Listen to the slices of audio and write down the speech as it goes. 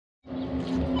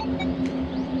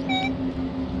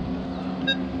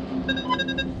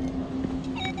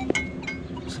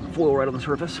Some foil right on the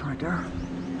surface, right there.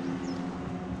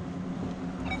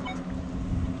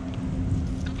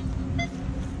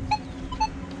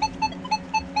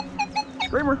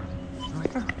 Screamer,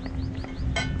 right there.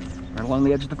 Right along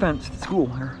the edge of the fence at the school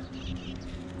here.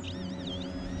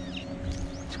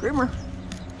 Screamer.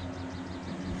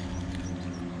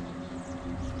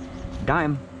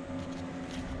 Dime.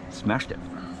 Smashed it.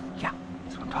 Yeah,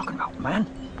 that's what I'm talking about, man.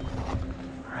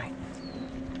 All right.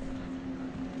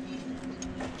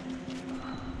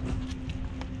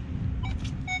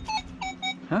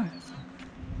 Huh?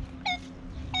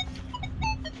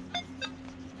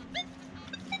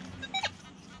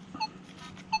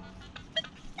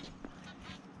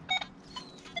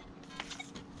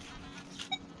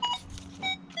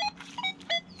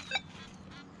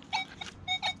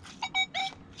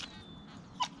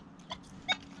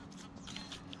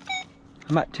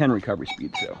 I'm at 10 recovery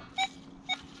speed, so.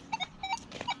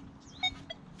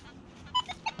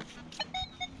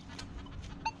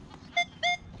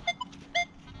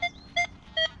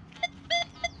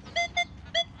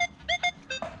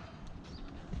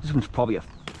 This one's probably a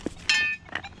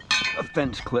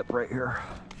fence clip right here.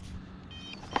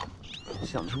 It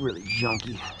sounds really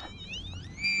junky.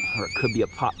 Or it could be a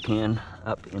pop can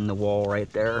up in the wall right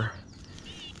there.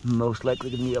 Most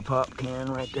likely gonna be a pop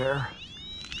can right there.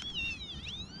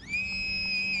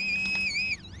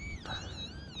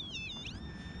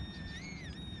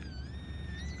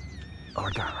 Oh,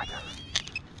 right there, right there.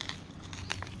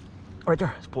 Right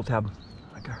there, it's pull tab.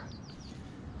 Right there.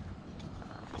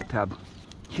 Pull tab.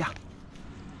 Yeah.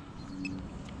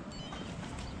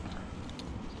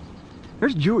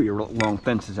 There's jewelry along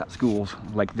fences at schools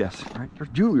like this, right? There's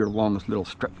jewelry along this little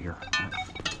strip here. Right?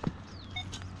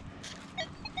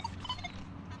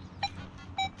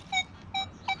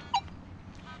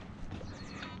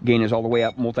 Gain is all the way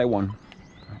up, multi-1.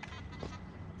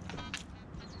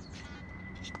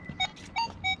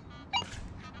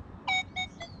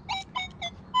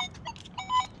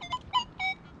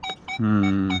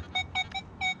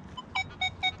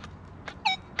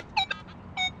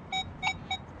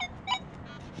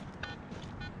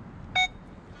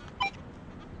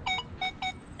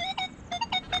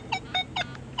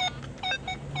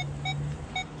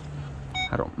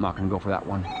 I'm not going to go for that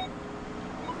one.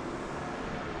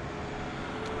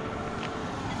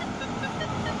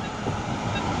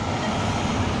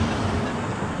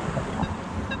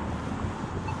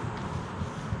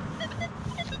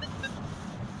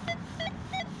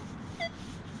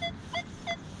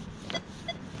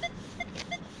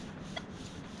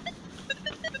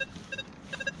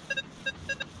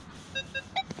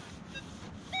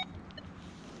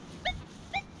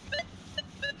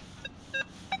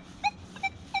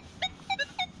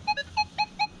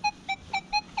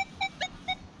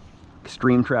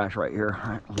 Extreme trash right here.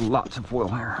 Right, lots of foil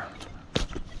here.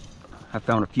 I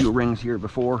found a few rings here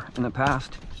before in the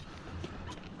past.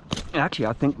 Actually,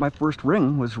 I think my first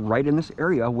ring was right in this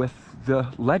area with the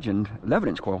Legend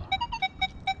 11-inch coil.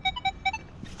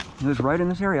 It was right in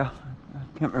this area. I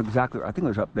can't remember exactly. I think it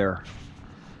was up there.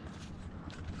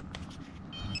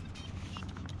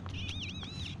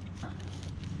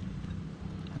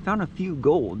 I found a few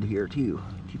gold here too.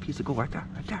 A few pieces of gold right there,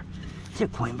 right there. It's a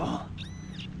coin ball.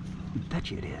 I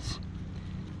bet you it is.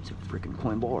 It's a freaking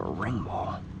coin ball or a ring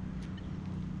ball.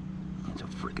 It's a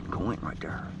freaking coin right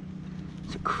there.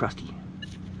 It's a crusty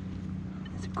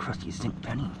zinc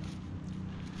penny.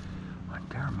 Right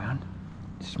there, man.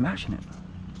 Smashing it.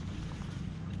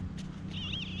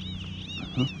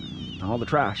 All the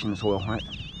trash in the soil, right?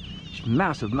 Just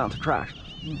massive amounts of trash.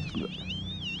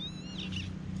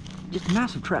 Just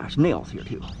massive trash. Nails here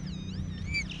too.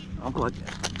 I'll go ahead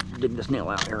and dig this nail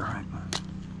out here, right?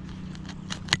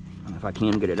 If I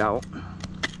can get it out.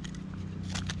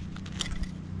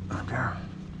 Right there.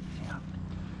 Yeah.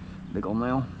 Big old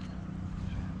nail.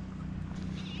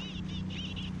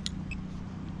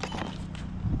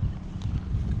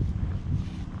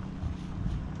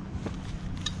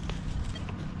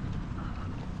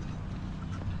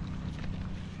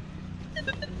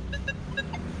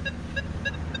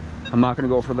 I'm not going to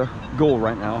go for the gold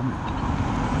right now.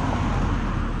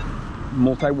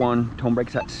 Multi-1, tone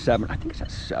brake's at 7. I think it's at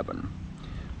 7.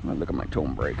 I'm gonna look at my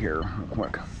tone brake here real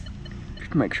quick,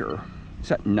 just to make sure.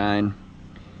 It's at 9.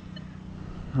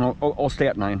 I'll stay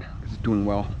at 9 because it's doing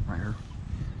well right here.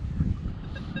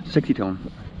 60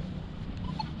 tone.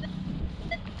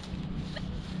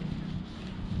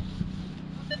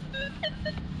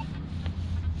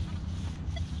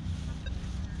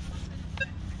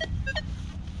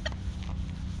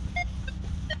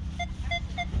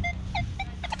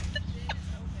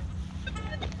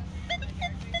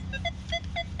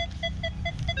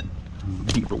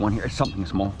 for one here. It's something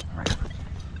small, right?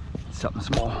 It's something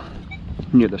small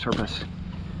near the surface.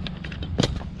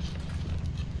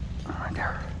 Right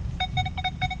there.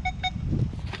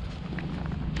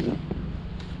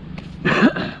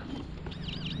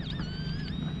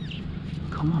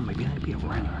 Come on, maybe that'd be a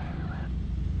ring.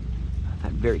 I've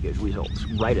had very good results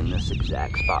right in this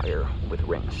exact spot here with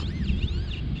rings.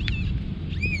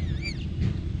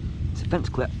 It's a fence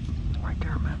clip right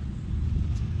there, man.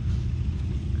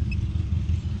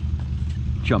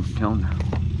 Jumpy tone now.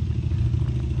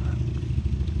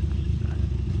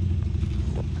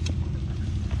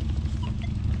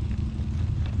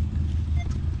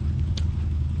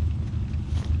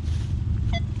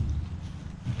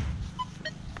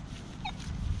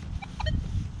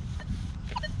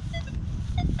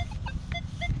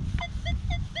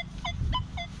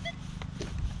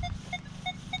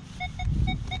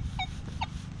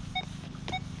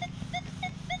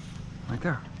 Right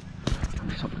there.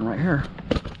 There's something right here.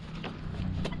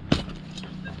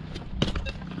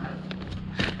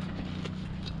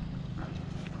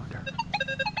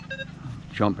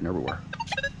 Jumping everywhere.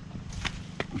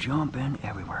 Jumping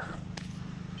everywhere.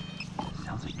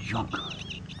 Sounds like junk. A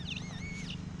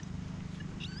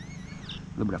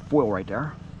little bit of foil right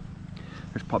there.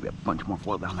 There's probably a bunch more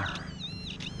foil down there.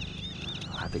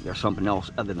 I think there's something else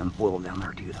other than foil down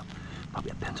there too. Probably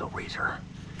a pencil eraser.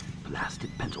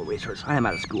 Plastic pencil erasers. I am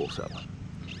out of school, so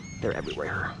they're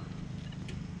everywhere.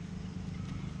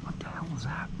 What the hell is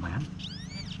that, man?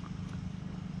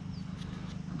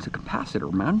 It's a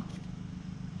capacitor, man.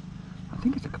 I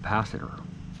think it's a capacitor.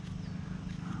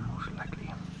 Most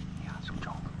likely. Yeah, some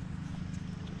junk.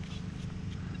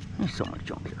 There's so much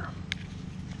junk here.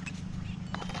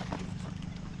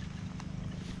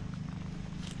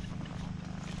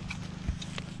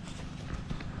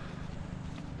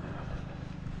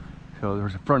 So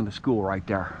there's the front of the school right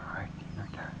there. Right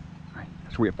there. Right.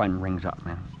 That's where you find rings up,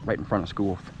 man. Right in front of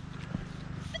schools.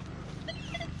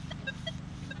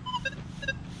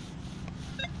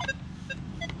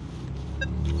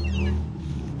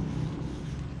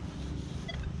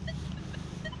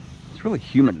 It's really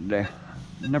humid today.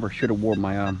 Never should have worn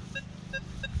my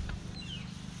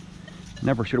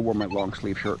long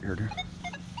sleeve shirt here, dude.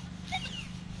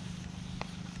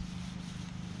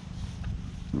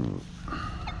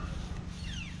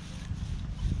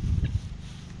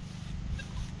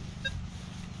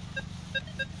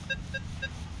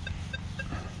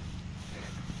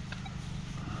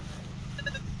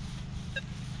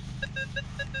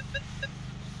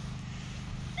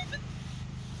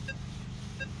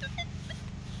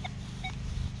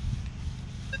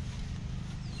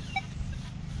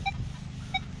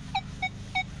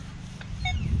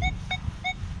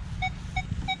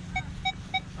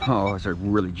 Oh, it's a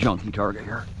really junky target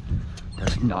here.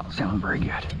 Does not sound very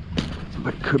good.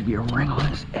 But it could be a ring on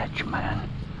this edge, man.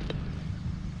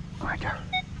 Right there.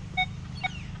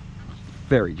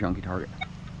 Very junky target.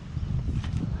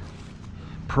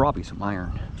 Probably some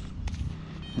iron.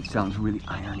 It sounds really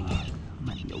irony.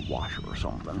 Might be a washer or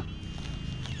something.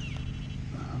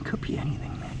 It could be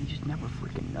anything, man. You just never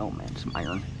freaking know, man. Some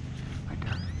iron. Right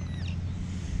there.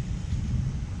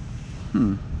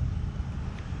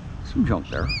 Some junk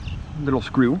there. Little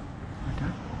screw. Right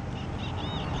there.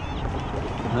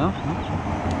 Well,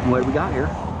 what do we got here?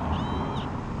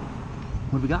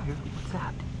 What do we got here? What's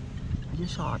that? I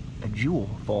just saw a jewel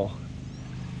fall.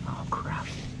 Oh crap.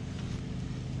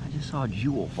 I just saw a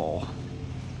jewel fall.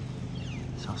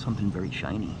 I saw something very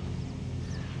shiny.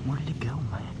 Where did it go,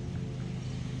 man?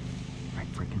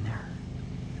 Right freaking there.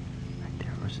 Right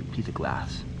there. Where's a piece of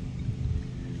glass?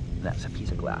 That's a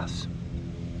piece of glass.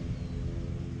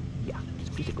 Yeah, it's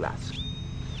a piece of glass.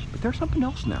 But there's something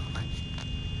else in there, right?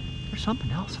 There's something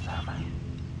else in there, man.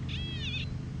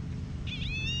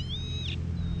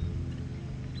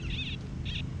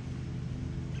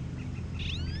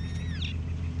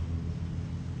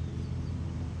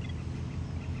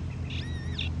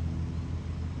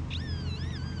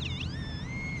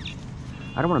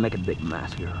 I don't want to make a big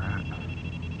mess here, right?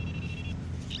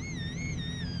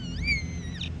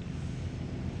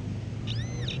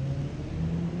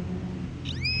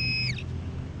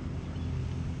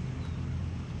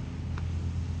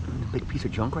 Big piece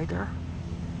of junk right there.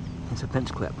 It's a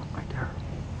fence clip right there.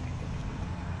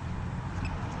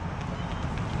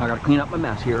 I gotta clean up my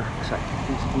mess here.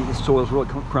 This soil's really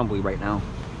crumbly right now.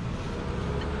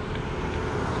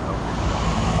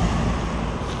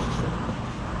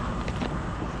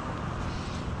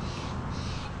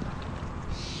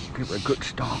 So. Give her a good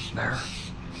stomp there.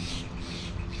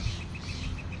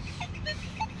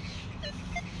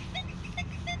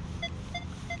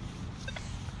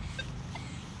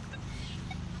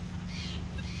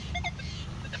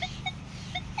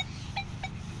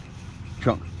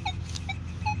 Chunk.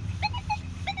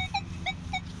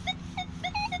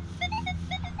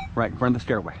 Right in front of the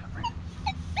stairway. Right.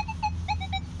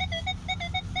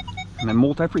 And then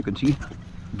multi-frequency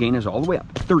gain is all the way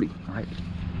up, 30, right?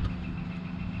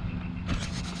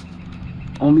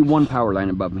 Only one power line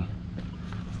above me.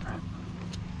 Right.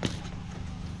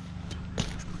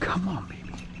 Come on,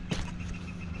 baby.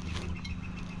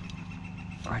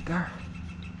 Right there.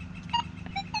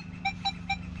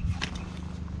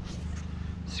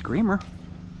 Screamer.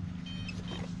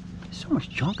 There's so much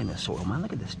junk in this soil, man.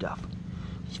 Look at this stuff.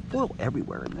 There's foil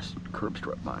everywhere in this curb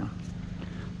strip mine.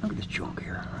 Look at this junk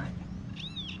here, right?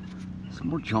 Some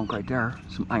more junk right there.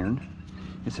 Some iron.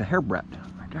 It's a hairbreadth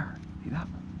right there. See that?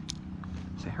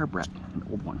 It's a hairbreadth, an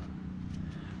old one.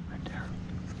 Right there.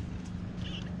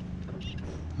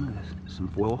 Look at this. Some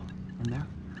foil in there.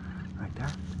 Right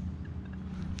there.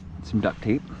 And some duct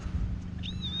tape.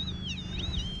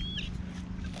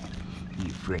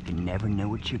 You frickin' never know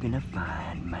what you're gonna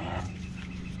find, man.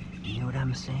 You know what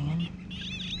I'm saying?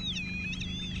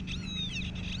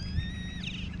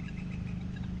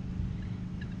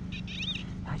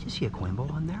 I just see a coin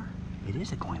ball in there. It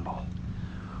is a coin ball.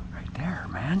 Right there,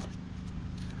 man.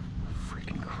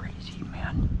 Freaking crazy,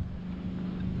 man.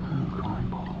 Oh, coin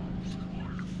ball. Yeah.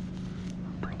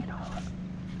 Bring it on.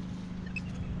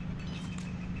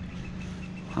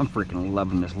 I'm freaking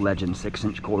loving this Legend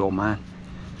 6-inch coil, man.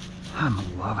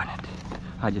 I'm loving it.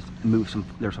 I just moved some,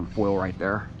 there's some foil right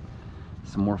there.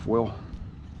 Some more foil.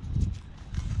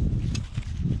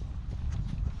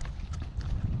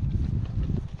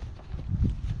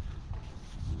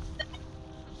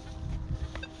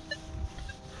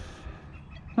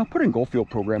 Now put in Goldfield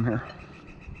program here.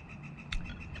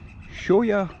 Show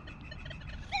ya.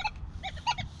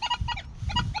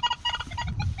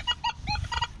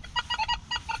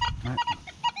 Right.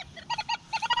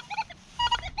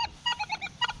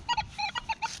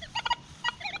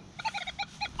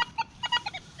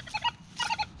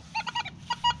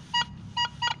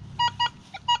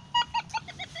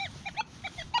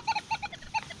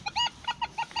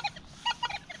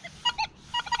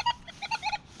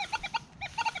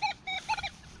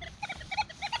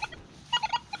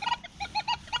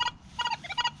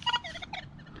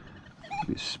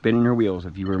 Spinning your wheels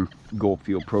if you were in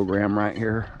Goldfield program right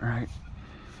here, right?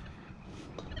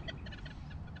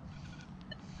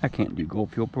 I can't do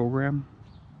Goldfield program.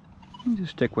 You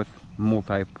just stick with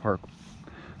multi-park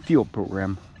field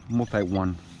program,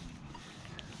 multi-one.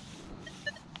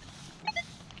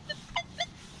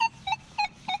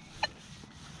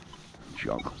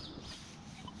 Junk.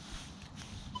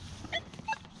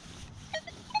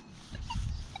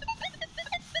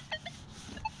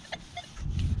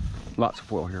 Lots of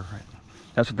foil here, right?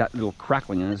 That's what that little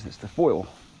crackling is. It's the foil.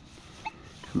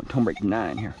 Tone break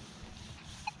 9 here.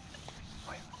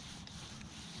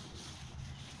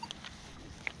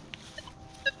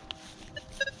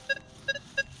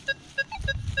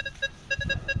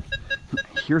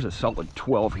 Here's a solid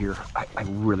 12 here. I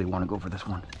really want to go for this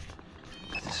one.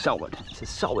 It's solid. It's a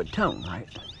solid tone, right?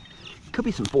 Could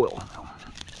be some foil.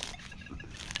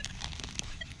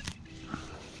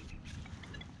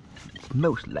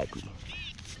 Most likely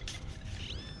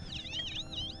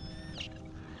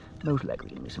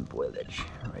gonna be some foliage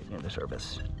right near the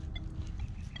surface.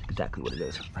 Exactly what it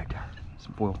is, right there.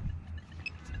 Some foil.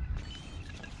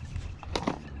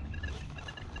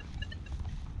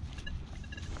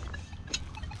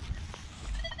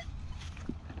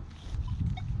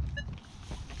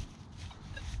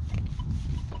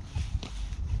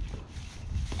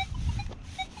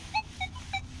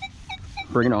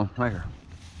 Bring it on, right here.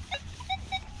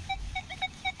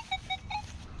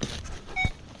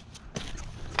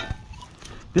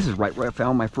 This is right where I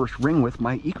found my first ring with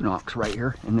my Equinox, right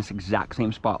here in this exact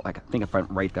same spot. Like, I think I found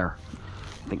it right there.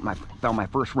 I think I found my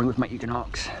first ring with my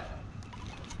Equinox.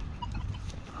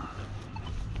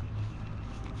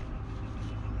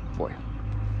 Boy,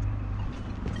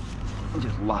 I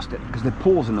just lost it because the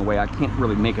pole's in the way. I can't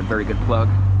really make a very good plug.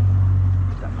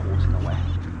 That pole's in the way.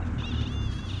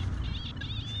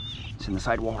 It's in the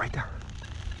sidewall right there.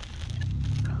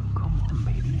 Oh, come on,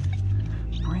 baby.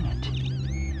 Bring it.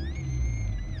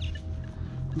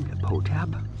 We got pull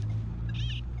tab.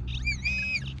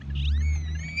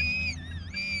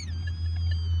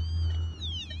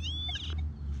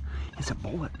 It's a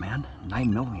bullet, man.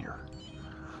 9mm.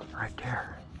 Right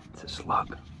there. It's a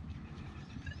slug.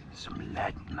 Some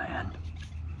lead, man.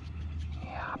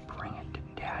 Yeah, bring it to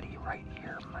daddy right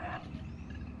here, man.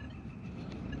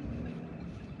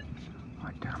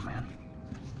 Right there, man.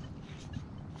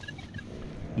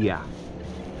 Yeah.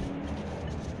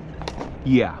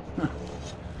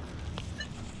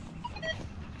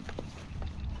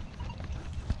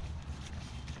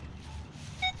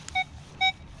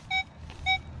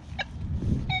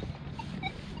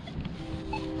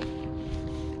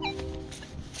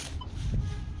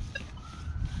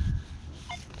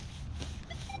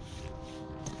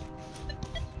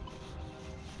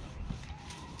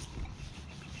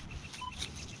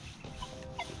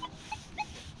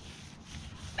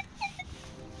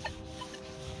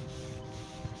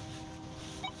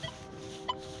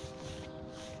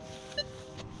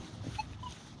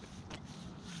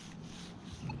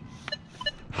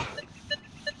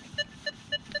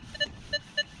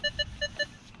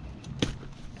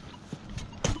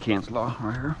 cancel off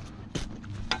right here.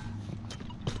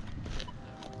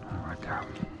 Right there.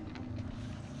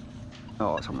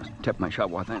 Oh, it's almost tipped my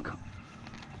shovel, I think.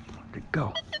 Where'd it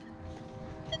go?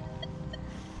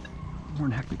 Where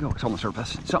in the heck did it go? It's on the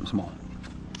surface. It's something small.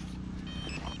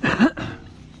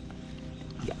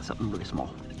 Yeah, something really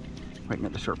small. Right near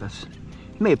the surface.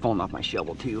 It may have fallen off my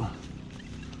shovel too.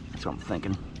 That's what I'm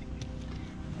thinking.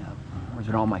 Yeah, where's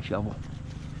it on my shovel?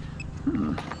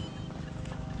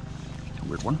 It's a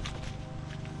weird one.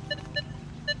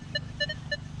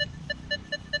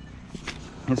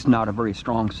 It's not a very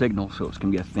strong signal, so it's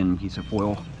going to be a thin piece of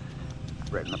foil.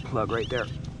 Right in the plug right there.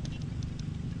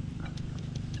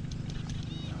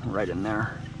 Right in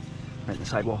there. Right in the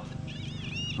sidewall.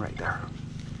 Right there.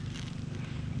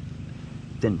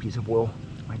 Thin piece of wool.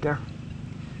 Right there.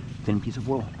 Thin piece of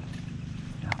wool.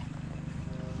 Yeah.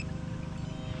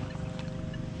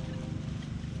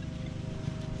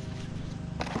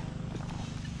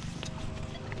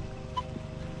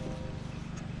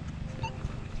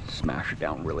 Smash it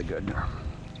down really good there.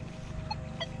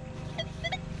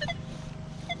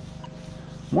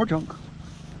 More junk.